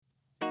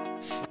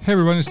Hey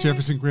everyone, it's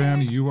Jefferson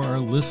Graham. You are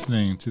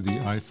listening to the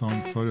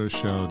iPhone Photo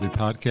Show, the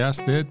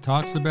podcast that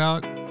talks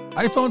about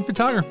iPhone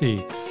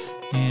photography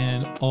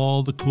and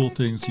all the cool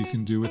things you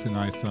can do with an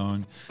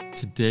iPhone.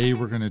 Today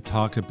we're going to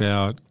talk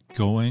about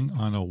going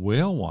on a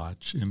whale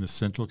watch in the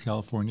Central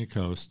California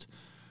coast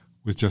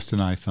with just an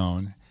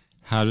iPhone.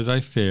 How did I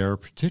fare,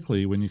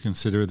 particularly when you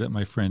consider that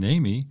my friend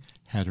Amy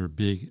had her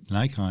big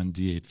Nikon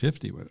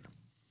D850 with her?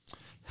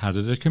 How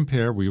did it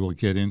compare? We will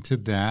get into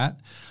that.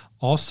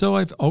 Also,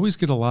 I've always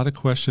get a lot of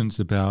questions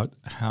about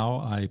how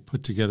I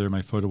put together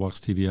my PhotoWalks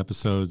TV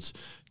episodes.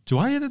 Do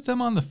I edit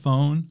them on the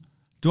phone?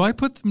 Do I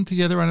put them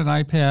together on an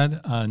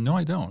iPad? No,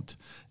 I don't,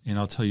 and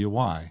I'll tell you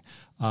why.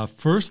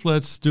 First,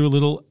 let's do a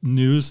little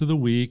news of the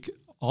week.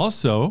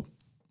 Also,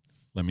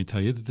 let me tell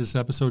you that this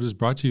episode is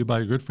brought to you by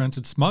our good friends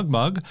at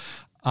SmugMug.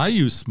 I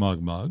use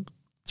SmugMug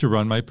to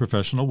run my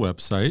professional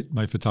website,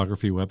 my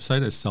photography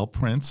website. I sell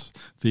prints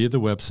via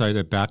the website.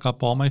 I back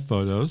up all my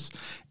photos,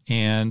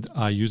 and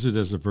I use it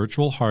as a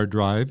virtual hard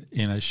drive,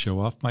 and I show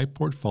off my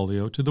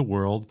portfolio to the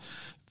world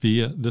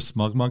via the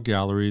SmugMug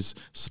galleries.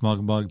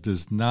 SmugMug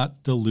does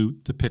not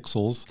dilute the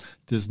pixels,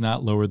 does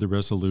not lower the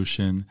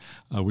resolution,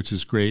 which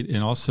is great.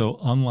 And also,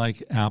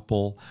 unlike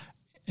Apple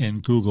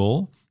and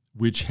Google,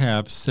 which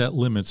have set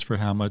limits for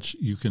how much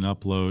you can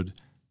upload,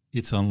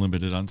 it's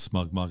unlimited on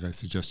SmugMug. I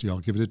suggest you all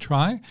give it a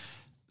try.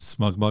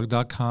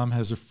 SmugMug.com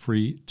has a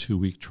free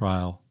 2-week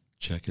trial.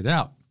 Check it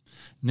out.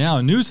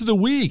 Now, news of the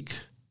week.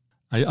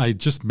 I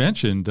just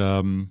mentioned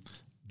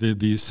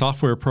the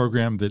software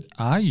program that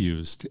I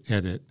use to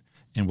edit,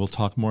 and we'll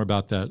talk more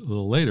about that a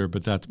little later,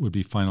 but that would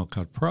be Final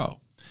Cut Pro.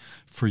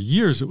 For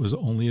years, it was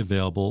only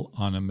available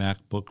on a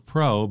MacBook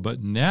Pro,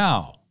 but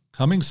now,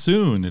 coming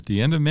soon at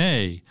the end of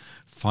May,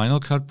 Final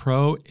Cut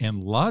Pro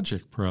and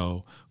Logic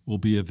Pro will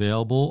be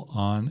available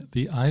on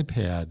the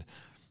iPad.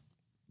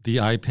 The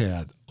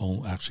iPad,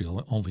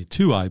 actually only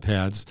 2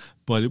 iPads,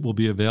 but it will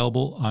be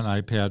available on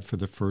iPad for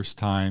the first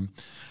time.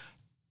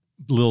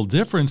 Little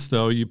difference,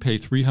 though, you pay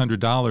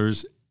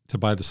 $300 to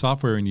buy the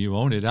software and you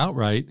own it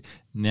outright.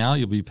 Now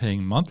you'll be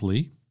paying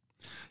monthly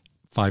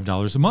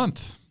 $5 a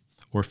month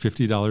or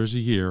 $50 a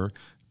year.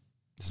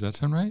 Does that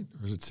sound right?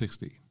 Or is it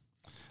 $60?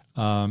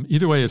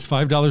 Either way, it's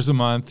 $5 a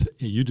month.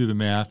 You do the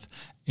math,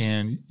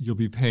 and you'll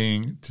be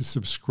paying to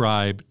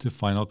subscribe to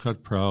Final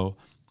Cut Pro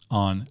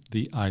on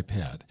the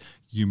iPad.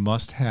 You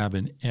must have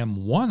an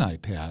M1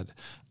 iPad,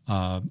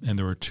 and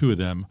there are 2 of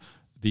them,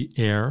 the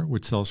Air,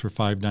 which sells for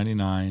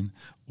 $599,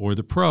 or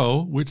the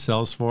Pro, which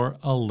sells for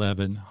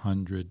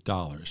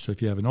 $1,100. So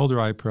if you have an older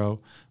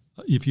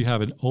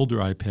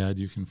iPad,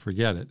 you can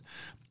forget it.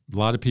 A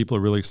lot of people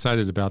are really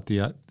excited about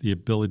the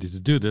ability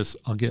to do this.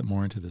 I'll get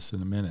more into this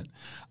in a minute.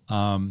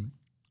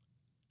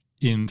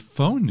 In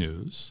phone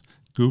news,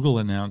 Google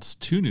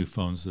announced 2 new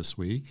phones this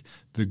week.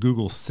 The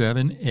Google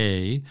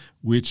 7A,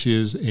 which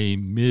is a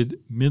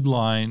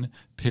midline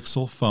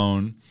Pixel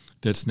phone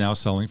that's now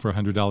selling for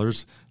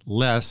 $100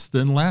 less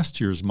than last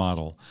year's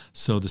model.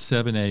 So the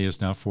 7A is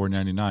now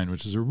 $499,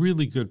 which is a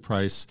really good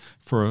price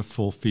for a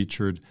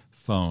full-featured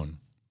phone.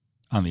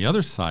 On the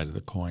other side of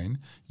the coin,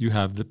 you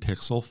have the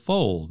Pixel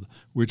Fold,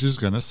 which is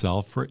going to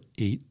sell for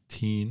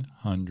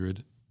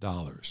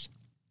 $1,800.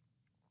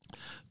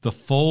 The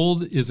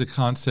Fold is a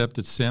concept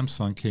that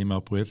Samsung came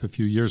up with a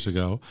few years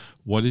ago.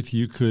 What if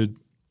you could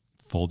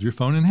fold your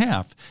phone in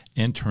half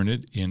and turn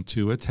it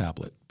into a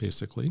tablet,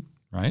 basically,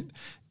 right?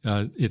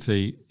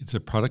 It's a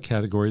product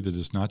category that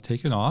is not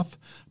taken off,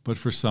 but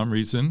for some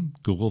reason,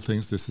 Google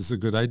thinks this is a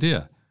good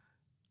idea.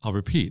 I'll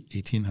repeat,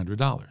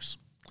 $1,800.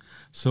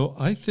 So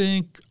I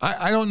think,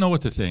 I don't know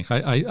what to think.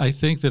 I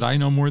think that I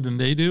know more than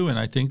they do, and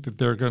I think that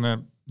they're going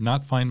to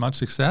not find much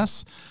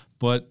success,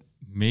 but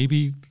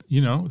maybe,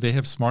 they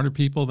have smarter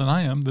people than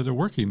I am that are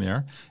working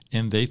there,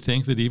 and they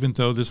think that even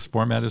though this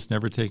format has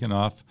never taken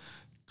off,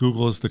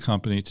 Google is the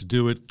company to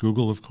do it.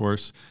 Google, of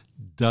course,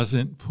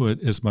 doesn't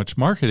put as much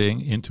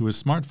marketing into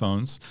its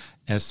smartphones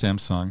as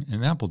Samsung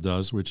and Apple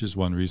does, which is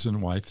one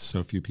reason why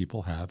so few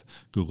people have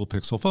Google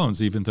Pixel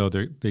phones, even though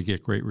they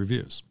get great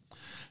reviews.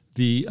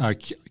 The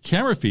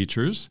camera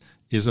features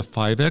is a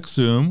 5x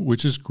zoom,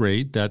 which is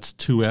great. That's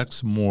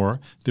 2x more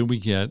than we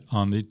get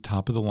on the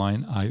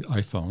top-of-the-line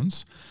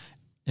iPhones.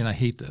 And I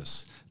hate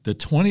this. The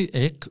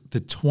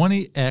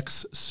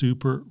 20x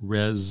super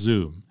res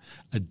zoom,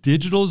 a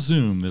digital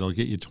zoom that'll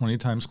get you 20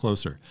 times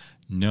closer.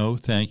 No,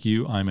 thank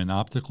you. I'm an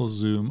optical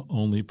zoom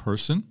only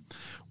person.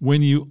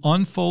 When you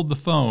unfold the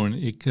phone,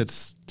 it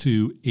gets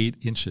to 8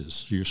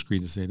 inches. Your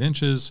screen is 8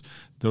 inches.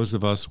 Those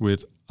of us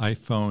with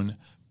iPhone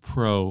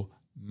Pro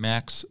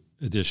Max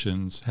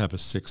editions have a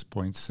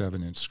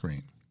 6.7-inch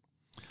screen.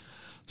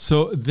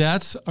 So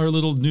that's our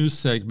little news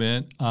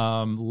segment.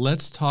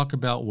 Let's talk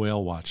about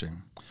whale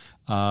watching.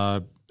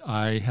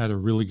 I had a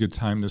really good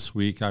time this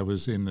week. I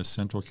was in the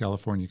Central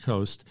California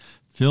coast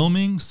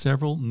filming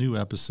several new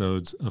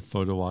episodes of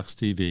PhotoWalks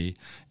TV.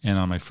 And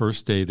on my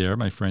first day there,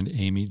 my friend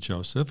Amy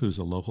Joseph, who's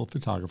a local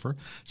photographer,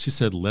 she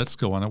said, let's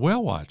go on a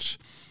whale watch.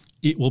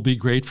 It will be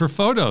great for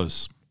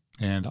photos.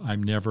 And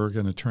I'm never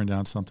going to turn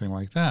down something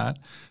like that.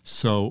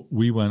 So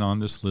we went on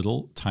this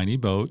little tiny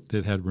boat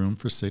that had room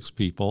for 6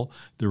 people.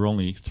 There were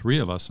only 3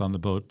 of us on the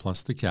boat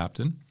plus the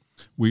captain.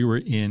 We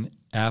were in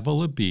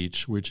Avila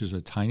Beach, which is a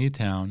tiny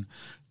town.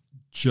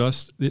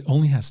 It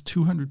only has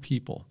 200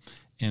 people.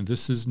 And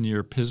this is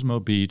near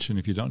Pismo Beach. And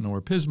if you don't know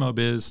where Pismo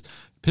is,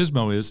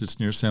 it's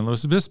near San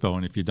Luis Obispo.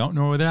 And if you don't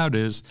know where that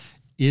is,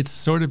 it's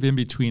sort of in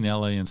between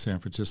LA and San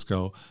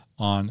Francisco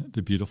on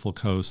the beautiful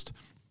coast.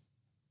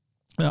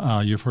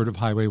 You've heard of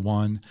Highway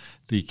 1.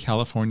 The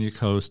California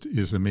coast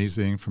is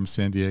amazing from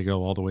San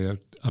Diego all the way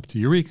up to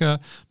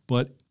Eureka,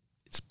 but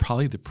it's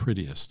probably the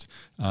prettiest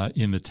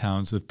in the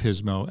towns of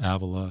Pismo,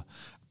 Avila,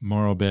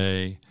 Morro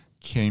Bay,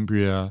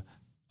 Cambria,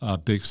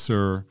 Big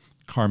Sur,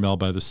 Carmel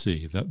by the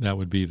Sea. That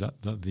would be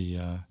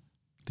the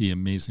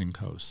amazing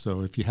coast.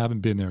 So if you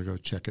haven't been there, go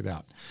check it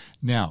out.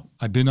 Now,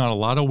 I've been on a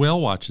lot of whale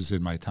watches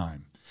in my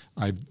time.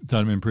 I've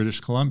done them in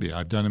British Columbia.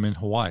 I've done them in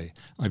Hawaii.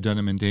 I've done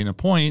them in Dana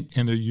Point,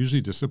 and they're usually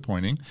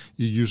disappointing.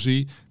 You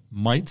usually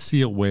might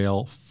see a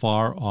whale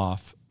far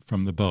off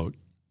from the boat.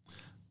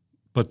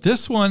 But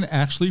this one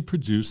actually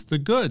produced the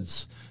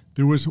goods.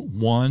 There was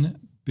one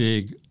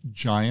big,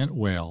 giant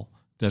whale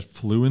that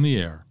flew in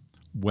the air,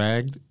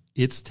 wagged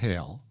its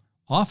tail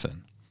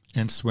often,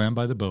 and swam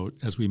by the boat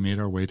as we made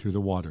our way through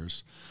the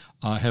waters.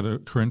 I have a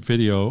current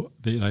video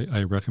that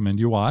I recommend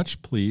you watch,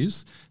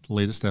 please. The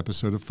latest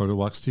episode of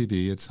PhotoWalks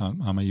TV. It's on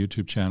my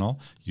YouTube channel,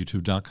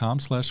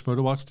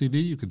 youtube.com/PhotoWalksTV.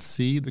 You can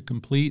see the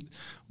complete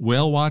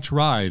whale watch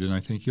ride, and I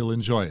think you'll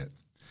enjoy it.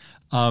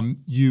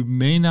 You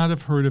may not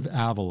have heard of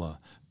Avila,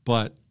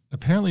 but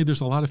apparently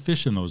there's a lot of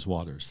fish in those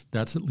waters.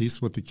 That's at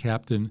least what the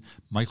captain,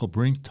 Michael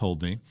Brink,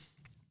 told me.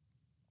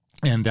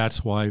 And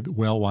that's why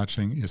whale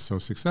watching is so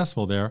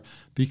successful there,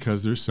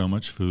 because there's so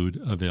much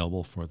food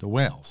available for the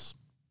whales.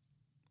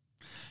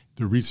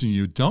 The reason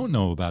you don't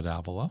know about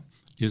Avila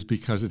is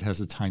because it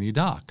has a tiny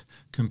dock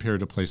compared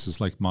to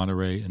places like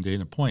Monterey and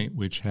Dana Point,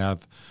 which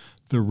have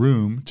the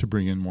room to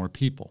bring in more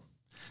people.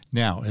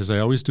 Now, as I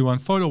always do on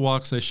Photo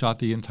Walks, I shot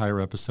the entire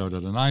episode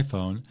on an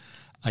iPhone.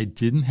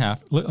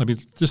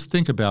 Just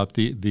think about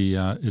the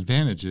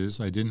advantages.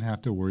 I didn't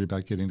have to worry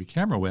about getting the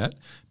camera wet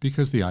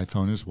because the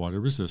iPhone is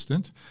water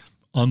resistant,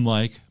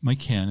 unlike my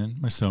Canon,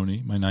 my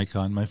Sony, my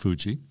Nikon, my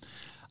Fuji.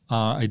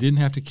 I didn't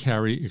have to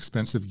carry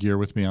expensive gear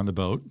with me on the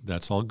boat.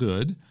 That's all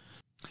good.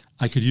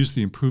 I could use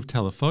the improved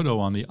telephoto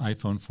on the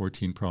iPhone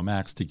 14 Pro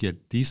Max to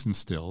get decent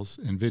stills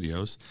and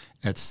videos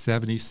at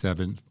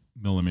 77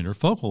 millimeter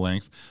focal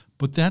length,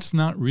 but that's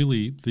not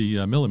really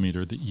the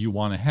millimeter that you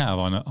want to have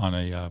on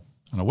a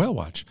whale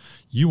watch.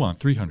 You want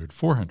 300,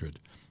 400,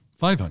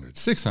 500,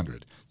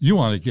 600. You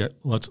want to get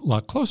a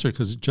lot closer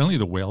because generally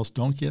the whales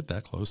don't get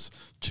that close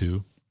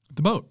to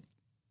the boat.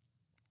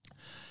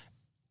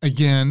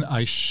 Again,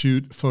 I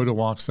shoot photo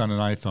walks on an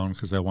iPhone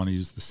because I want to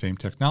use the same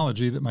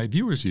technology that my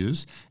viewers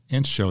use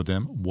and show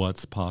them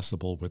what's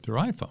possible with their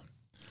iPhone.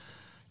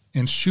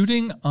 And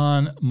shooting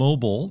on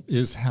mobile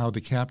is how the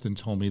captain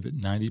told me that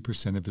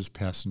 90% of his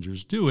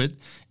passengers do it.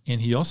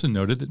 And he also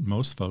noted that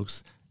most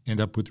folks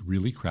end up with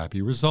really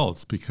crappy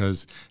results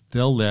because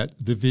they'll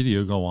let the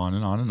video go on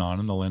and on and on,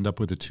 and they'll end up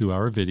with a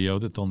 2-hour video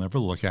that they'll never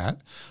look at,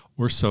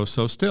 or so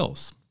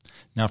stills.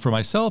 Now, for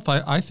myself,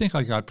 I think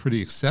I got pretty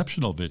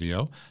exceptional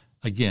video.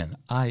 Again,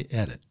 I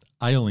edit.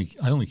 I only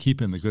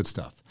keep in the good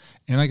stuff.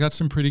 And I got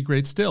some pretty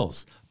great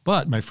stills.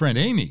 But my friend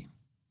Amy,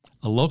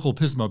 a local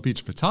Pismo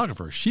Beach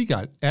photographer, she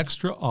got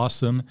extra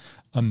awesome,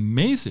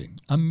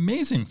 amazing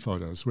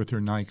photos with her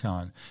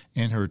Nikon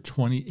and her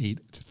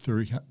 28 to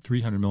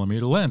 300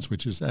 millimeter lens,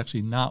 which is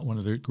actually not one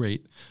of the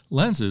great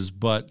lenses,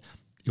 but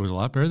it was a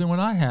lot better than what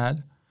I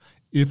had.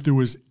 If there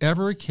was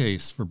ever a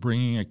case for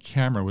bringing a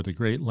camera with a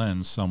great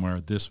lens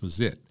somewhere, this was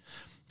it.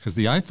 Because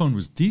the iPhone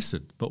was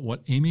decent, but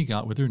what Amy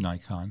got with her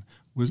Nikon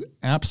was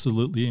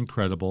absolutely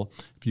incredible.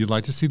 If you'd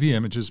like to see the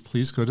images,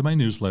 please go to my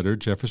newsletter,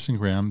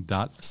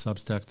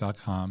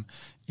 jeffersongraham.substack.com,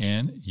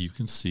 and you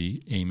can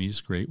see Amy's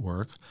great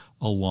work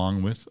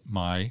along with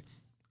my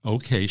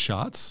okay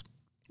shots,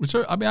 which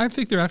are, I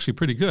think they're actually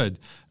pretty good.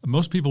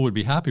 Most people would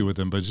be happy with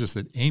them, but it's just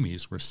that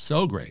Amy's were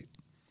so great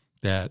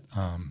that,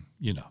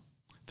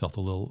 felt a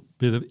little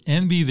bit of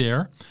envy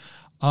there.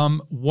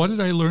 What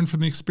did I learn from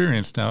the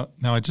experience? Now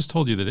I just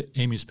told you that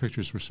Amy's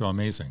pictures were so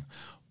amazing.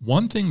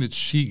 One thing that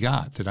she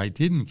got that I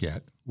didn't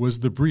get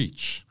was the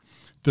breach.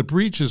 The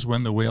breach is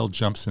when the whale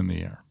jumps in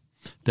the air.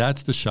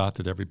 That's the shot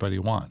that everybody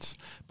wants.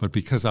 But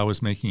because I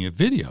was making a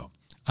video,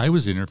 I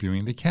was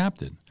interviewing the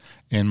captain,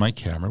 and my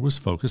camera was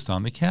focused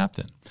on the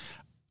captain.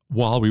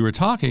 While we were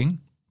talking,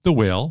 the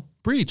whale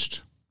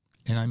breached,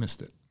 and I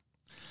missed it.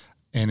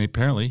 And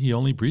apparently he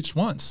only breached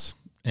once.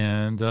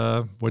 And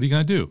what are you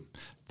going to do?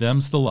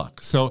 Them's the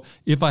luck. So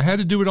if I had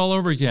to do it all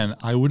over again,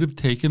 I would have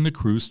taken the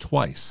cruise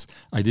twice.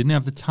 I didn't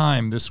have the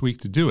time this week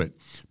to do it,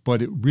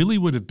 but it really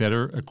would have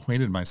better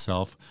acquainted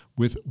myself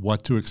with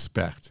what to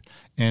expect.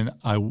 And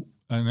I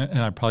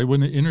probably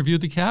wouldn't have interviewed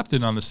the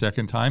captain on the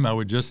second time. I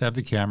would just have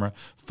the camera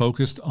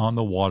focused on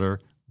the water,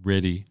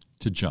 ready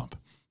to jump.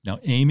 Now,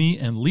 Amy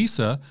and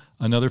Lisa,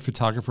 another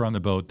photographer on the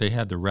boat, they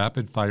had the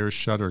rapid fire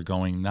shutter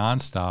going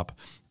nonstop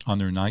on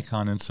their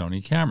Nikon and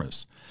Sony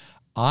cameras.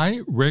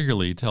 I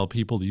regularly tell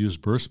people to use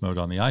burst mode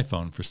on the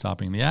iPhone for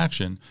stopping the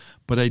action,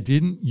 but I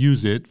didn't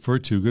use it for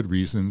two good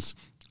reasons.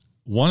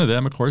 One of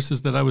them, of course,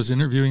 is that I was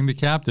interviewing the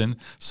captain,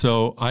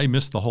 so I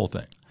missed the whole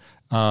thing.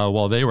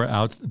 While they were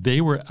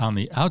on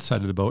the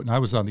outside of the boat and I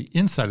was on the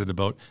inside of the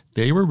boat.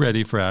 They were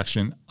ready for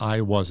action.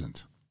 I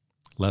wasn't.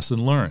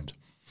 Lesson learned.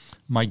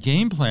 My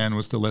game plan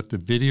was to let the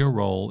video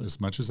roll as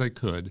much as I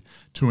could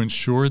to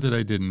ensure that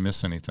I didn't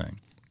miss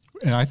anything.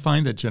 And I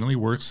find that generally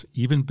works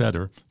even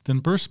better than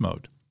burst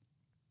mode.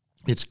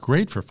 It's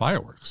great for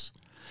fireworks.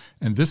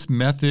 And this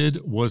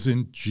method was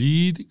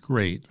indeed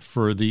great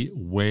for the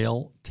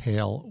whale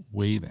tail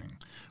waving,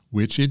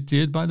 which it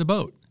did by the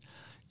boat.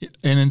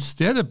 And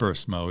instead of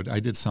burst mode, I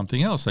did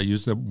something else. I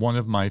used one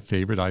of my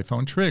favorite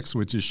iPhone tricks,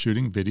 which is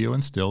shooting video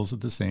and stills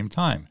at the same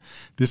time.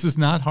 This is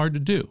not hard to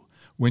do.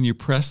 When you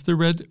press the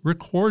red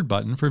record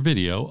button for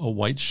video, a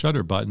white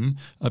shutter button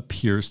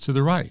appears to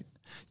the right.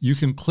 You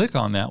can click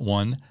on that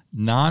one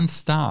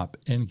nonstop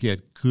and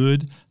get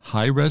good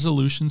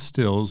high-resolution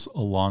stills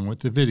along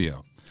with the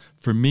video.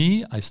 For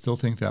me, I still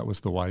think that was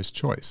the wise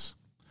choice.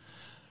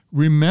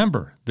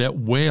 Remember that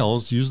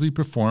whales usually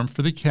perform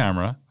for the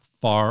camera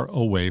far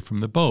away from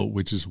the boat,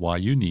 which is why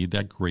you need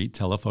that great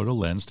telephoto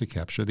lens to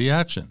capture the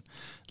action.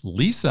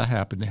 Lisa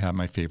happened to have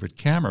my favorite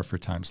camera for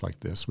times like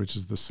this, which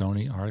is the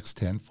Sony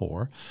RX10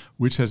 IV,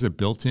 which has a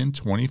built-in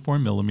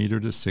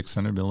 24mm to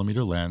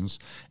 600mm lens,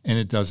 and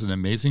it does an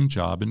amazing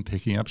job in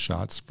picking up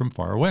shots from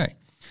far away.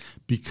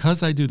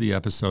 Because I do the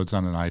episodes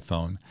on an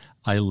iPhone,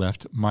 I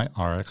left my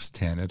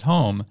RX10 at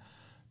home.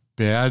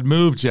 Bad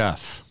move,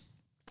 Jeff.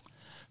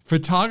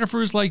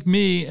 Photographers like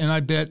me, and I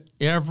bet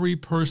every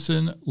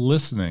person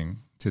listening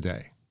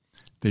today,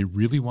 they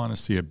really want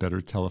to see a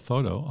better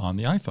telephoto on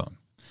the iPhone.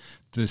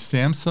 The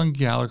Samsung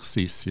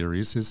Galaxy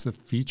series has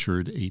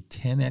featured a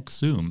 10x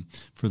zoom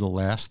for the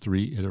last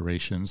 3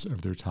 iterations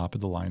of their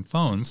top-of-the-line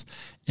phones,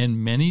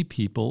 and many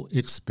people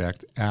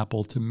expect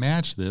Apple to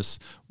match this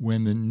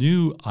when the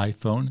new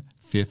iPhone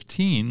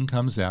 15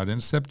 comes out in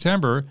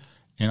September,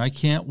 and I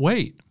can't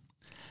wait.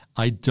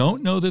 I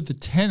don't know that the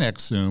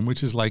 10x zoom,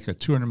 which is like a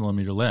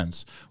 200mm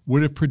lens,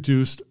 would have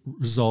produced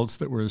results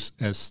that were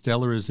as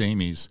stellar as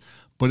Amy's,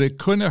 but it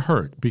couldn't have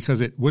hurt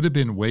because it would have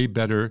been way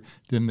better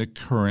than the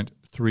current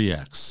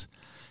 3x.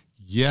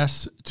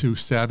 Yes, to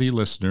savvy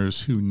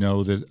listeners who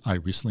know that I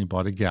recently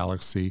bought a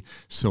Galaxy,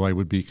 so I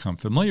would become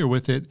familiar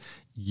with it.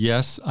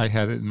 Yes, I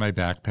had it in my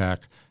backpack.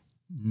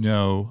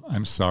 No,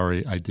 I'm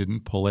sorry, I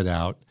didn't pull it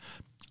out.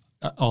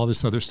 All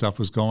this other stuff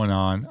was going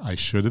on. I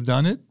should have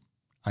done it.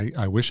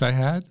 I wish I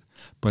had,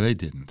 but I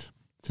didn't.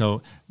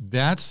 So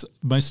that's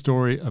my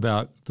story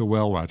about the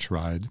whale watch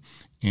ride,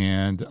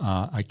 and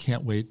I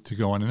can't wait to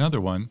go on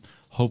another one,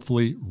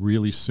 hopefully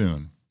really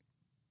soon.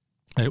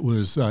 It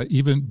was,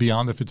 even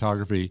beyond the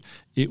photography,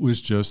 it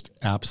was just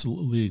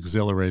absolutely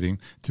exhilarating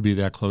to be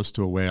that close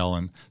to a whale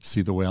and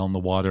see the whale in the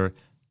water,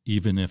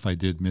 even if I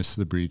did miss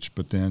the breach.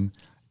 But then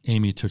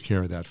Amy took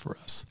care of that for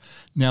us.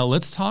 Now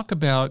let's talk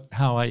about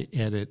how I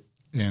edit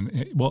and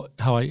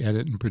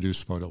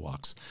produce photo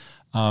walks.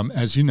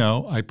 As you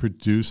know, I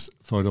produce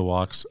photo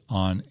walks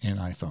on an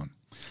iPhone.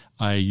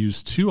 I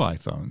use 2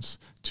 iPhones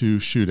to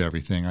shoot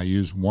everything. I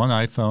use one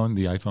iPhone,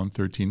 the iPhone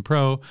 13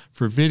 Pro,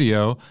 for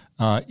video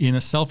in a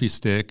selfie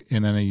stick,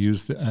 and then I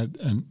use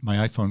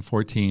my iPhone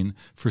 14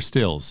 for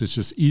stills. It's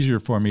just easier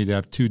for me to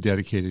have 2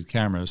 dedicated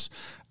cameras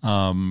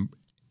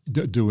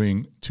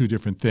doing 2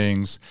 different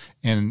things.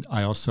 And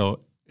I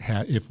also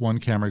if one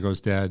camera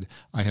goes dead,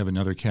 I have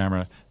another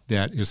camera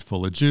that is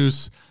full of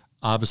juice.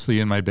 Obviously,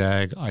 in my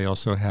bag, I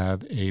also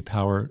have a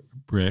power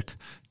brick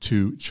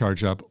to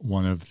charge up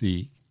one of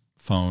the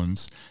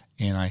phones,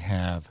 and I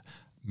have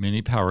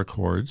many power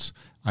cords.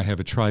 I have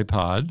a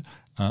tripod,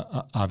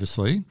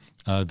 obviously,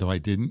 though I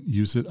didn't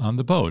use it on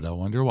the boat. I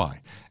wonder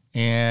why.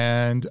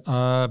 And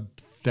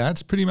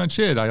that's pretty much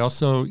it. I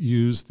also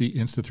use the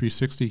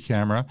Insta360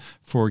 camera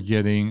for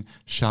getting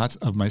shots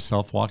of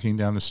myself walking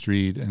down the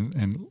street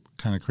and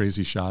kind of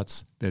crazy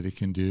shots that it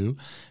can do.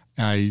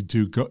 I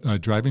do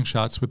driving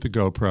shots with the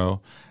GoPro,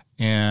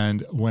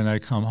 and when I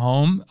come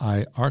home,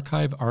 I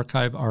archive,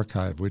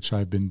 which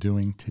I've been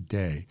doing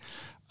today.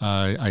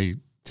 I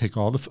take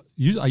I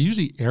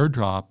usually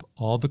airdrop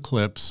all the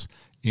clips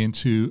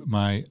into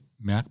my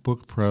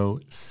MacBook Pro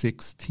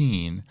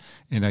 16,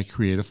 and I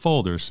create a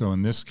folder. So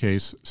in this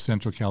case,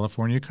 Central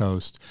California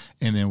coast,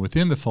 and then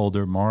within the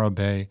folder, Morro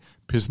Bay,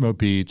 Pismo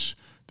Beach,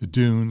 the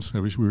dunes.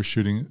 We were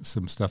shooting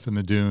some stuff in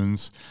the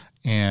dunes,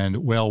 and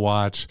whale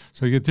watch.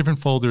 So I get different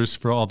folders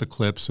for all the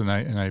clips, and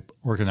I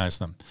organize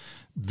them.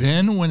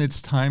 Then when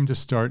it's time to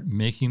start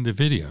making the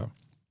video,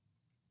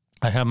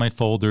 I have my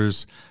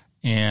folders,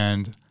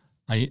 and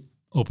I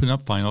open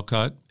up Final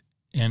Cut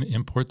and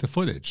import the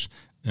footage.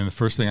 And the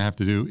first thing I have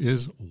to do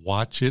is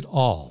watch it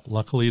all.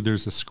 Luckily,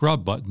 there's a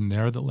scrub button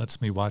there that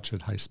lets me watch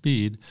at high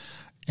speed,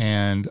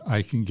 and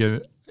I can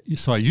get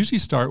So I usually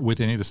start with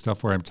any of the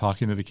stuff where I'm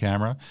talking to the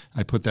camera.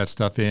 I put that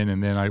stuff in,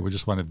 and then I would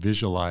just want to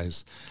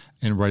visualize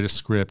and write a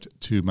script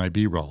to my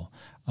B-roll.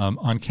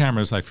 On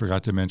cameras, I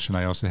forgot to mention,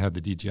 I also have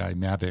the DJI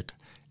Mavic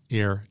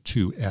Air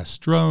 2S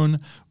drone,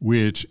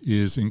 which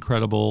is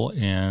incredible,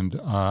 and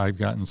I've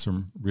gotten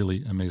some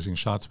really amazing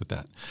shots with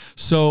that.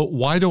 So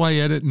why do I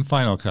edit in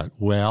Final Cut?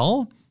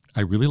 Well, I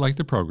really like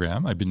the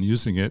program. I've been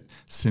using it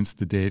since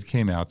the day it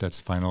came out.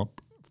 That's Final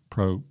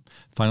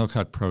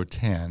Cut Pro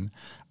 10.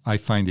 I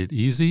find it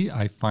easy.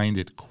 I find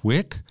it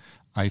quick.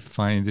 I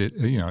find it,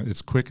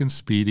 it's quick and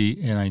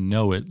speedy, and I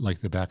know it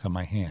like the back of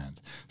my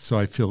hand. So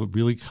I feel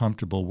really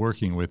comfortable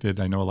working with it.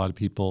 I know a lot of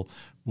people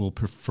will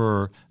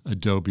prefer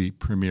Adobe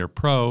Premiere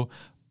Pro,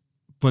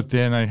 but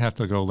then I have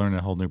to go learn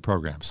a whole new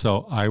program.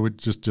 So I would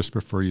just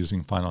prefer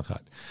using Final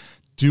Cut.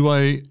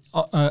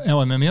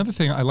 And then the other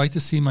thing, I like to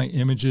see my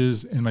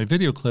images and my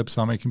video clips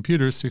on my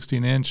computer.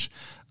 16-inch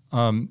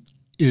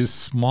is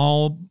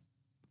small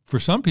for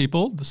some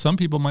people. Some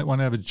people might want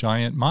to have a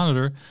giant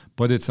monitor,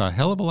 but it's a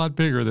hell of a lot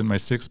bigger than my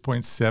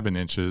 6.7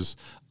 inches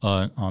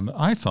on the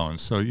iPhone.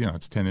 So,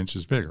 it's 10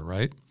 inches bigger,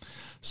 right?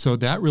 So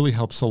that really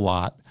helps a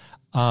lot.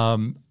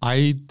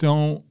 I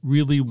don't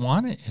really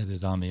want to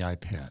edit on the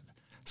iPad.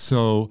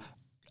 So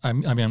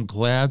I'm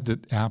glad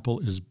that Apple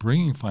is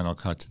bringing Final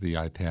Cut to the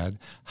iPad.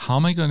 How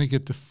am I going to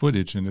get the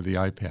footage into the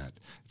iPad?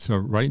 So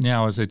right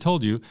now, as I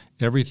told you,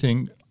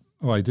 everything,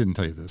 I didn't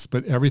tell you this,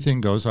 but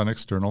everything goes on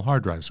external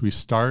hard drives. We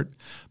start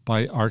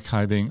by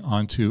archiving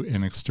onto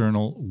an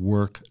external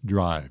work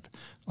drive.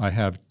 I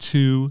have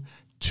two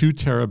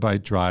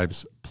 2-terabyte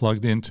drives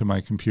plugged into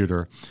my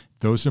computer.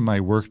 Those are my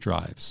work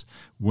drives.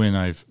 When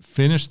I've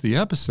finished the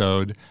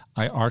episode,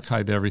 I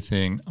archive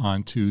everything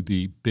onto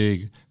the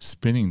big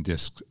spinning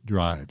disk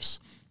drives.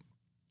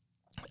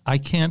 I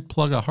can't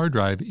plug a hard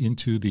drive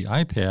into the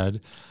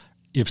iPad.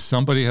 If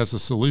somebody has a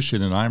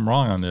solution and I'm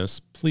wrong on this,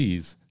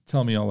 please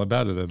tell me all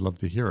about it. I'd love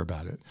to hear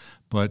about it.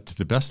 But to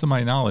the best of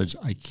my knowledge,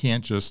 I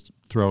can't just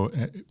throw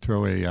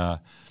a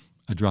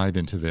drive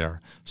into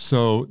there.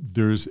 So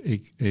there's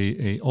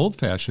a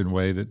old-fashioned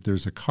way that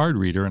there's a card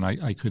reader, and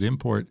I could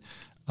import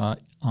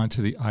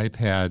onto the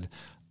iPad,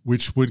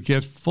 which would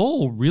get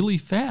full really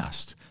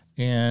fast.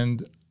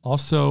 And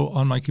also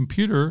on my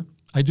computer,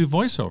 I do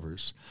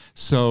voiceovers.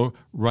 So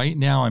right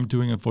now I'm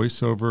doing a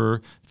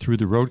voiceover through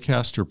the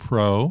Rodecaster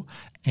Pro,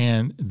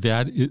 and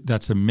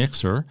that's a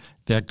mixer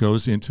that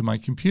goes into my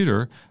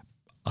computer.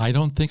 I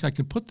don't think I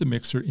can put the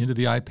mixer into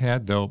the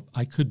iPad, though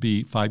I could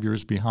be 5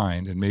 years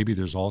behind, and maybe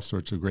there's all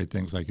sorts of great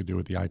things I could do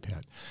with the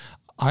iPad.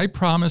 I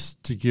promise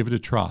to give it a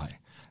try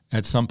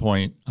at some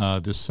point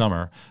this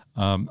summer.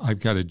 I've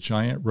got a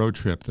giant road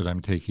trip that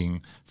I'm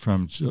taking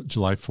from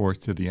July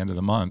 4th to the end of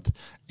the month,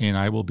 and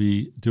I will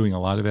be doing a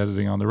lot of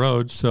editing on the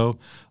road. So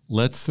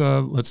let's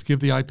give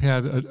the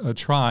iPad a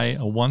try.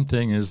 One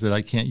thing is that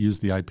I can't use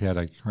the iPad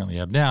I currently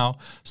have now,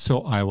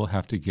 so I will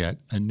have to get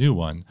a new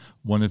one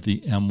of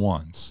the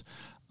M1s.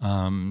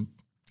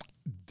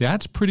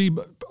 That's pretty.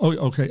 Oh,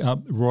 okay.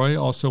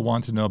 Roy also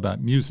wanted to know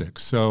about music.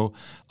 So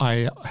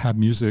I have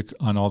music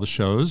on all the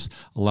shows.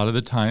 A lot of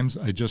the times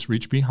I just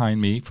reach behind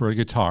me for a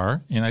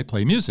guitar and I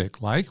play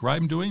music like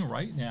I'm doing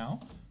right now.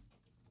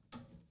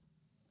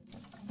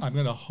 I'm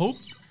going to hope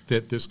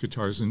that this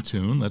guitar is in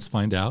tune. Let's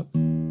find out.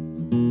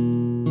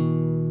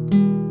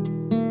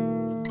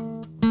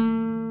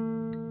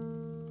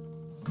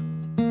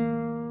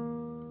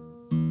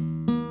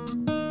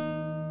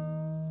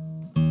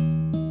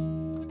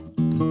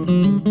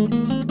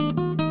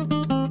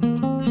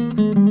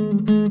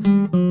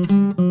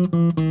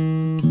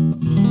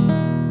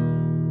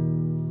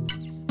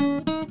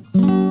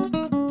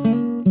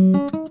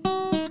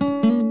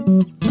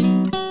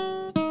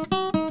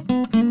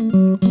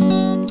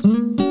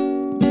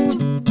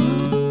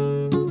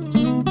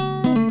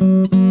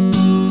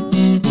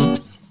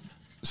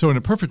 So in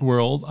a perfect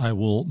world, I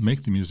will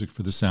make the music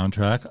for the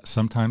soundtrack.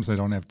 Sometimes I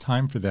don't have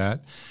time for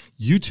that.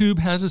 YouTube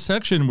has a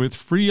section with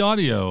free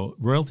audio,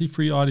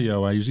 royalty-free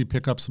audio. I usually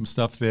pick up some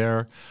stuff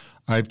there.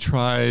 I've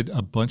tried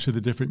a bunch of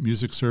the different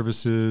music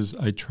services.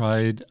 I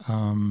tried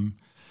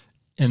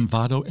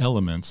Envato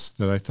Elements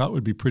that I thought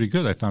would be pretty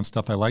good. I found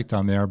stuff I liked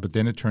on there, but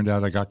then it turned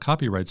out I got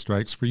copyright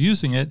strikes for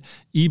using it,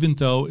 even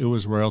though it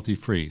was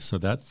royalty-free. So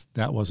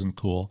that wasn't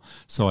cool.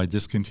 So I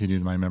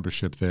discontinued my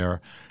membership there.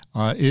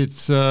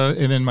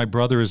 And then my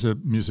brother is a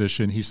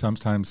musician. He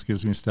sometimes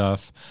gives me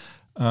stuff.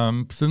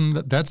 So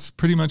that's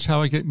pretty much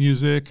how I get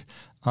music.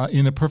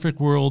 In a perfect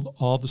world,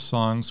 all the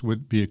songs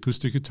would be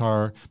acoustic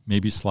guitar,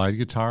 maybe slide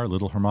guitar, a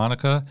little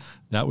harmonica.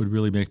 That would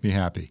really make me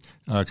happy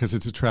because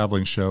it's a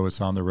traveling show.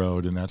 It's on the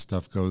road, and that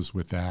stuff goes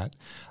with that.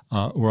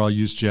 Or I'll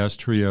use jazz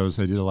trios.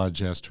 I did a lot of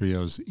jazz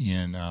trios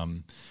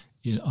on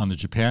the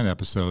Japan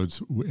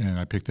episodes, and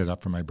I picked that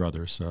up from my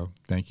brother. So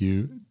thank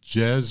you,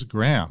 Jez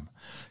Graham.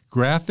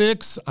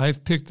 Graphics,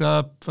 I've picked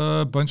up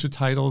a bunch of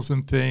titles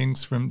and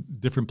things from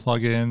different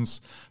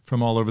plugins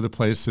from all over the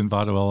place.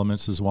 Envato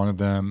Elements is one of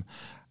them.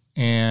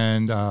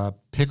 And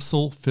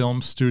Pixel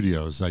Film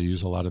Studios, I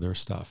use a lot of their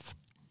stuff.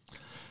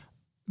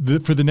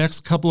 For the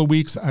next couple of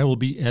weeks, I will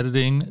be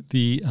editing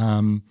the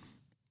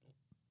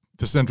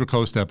the Central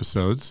Coast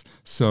episodes.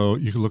 So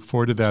you can look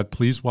forward to that.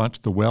 Please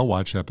watch the Whale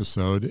Watch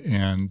episode.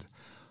 And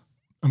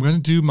I'm going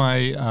to do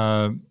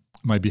my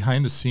my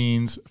behind the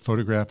scenes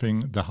photographing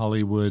the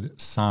Hollywood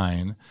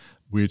sign,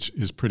 which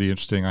is pretty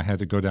interesting. I had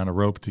to go down a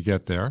rope to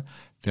get there.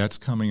 That's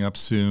coming up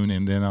soon.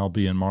 And then I'll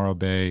be in Morro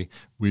Bay,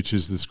 which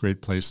is this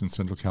great place in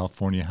Central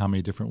California. How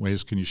many different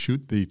ways can you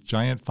shoot the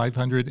giant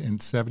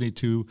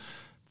 572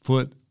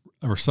 foot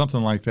or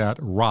something like that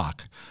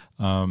rock?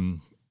 I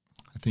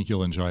think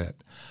you'll enjoy it.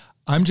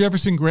 I'm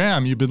Jefferson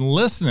Graham. You've been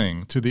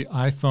listening to the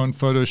iPhone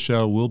Photo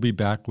Show. We'll be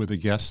back with a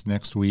guest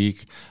next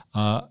week.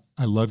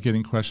 I love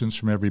getting questions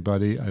from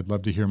everybody. I'd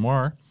love to hear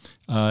more.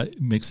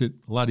 It makes it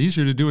a lot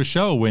easier to do a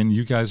show when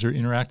you guys are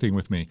interacting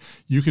with me.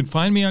 You can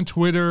find me on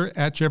Twitter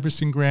at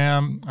Jefferson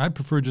Graham. I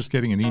prefer just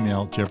getting an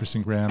email,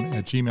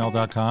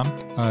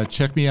 jeffersongraham@gmail.com.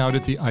 Check me out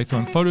at the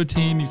iPhone Photo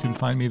Team. You can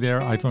find me there,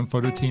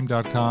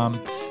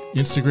 iPhonePhotoTeam.com.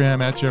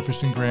 Instagram at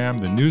Jefferson Graham.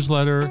 The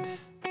newsletter,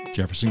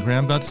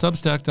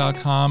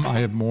 jeffersongraham.substack.com. I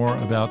have more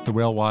about the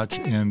Whale Watch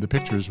and the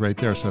pictures right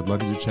there, so I'd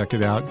love you to check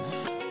it out.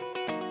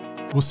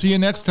 We'll see you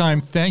next time.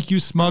 Thank you,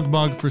 Smug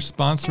Mug, for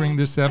sponsoring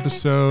this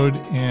episode.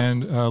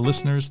 And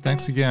listeners,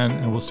 thanks again,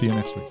 and we'll see you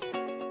next week.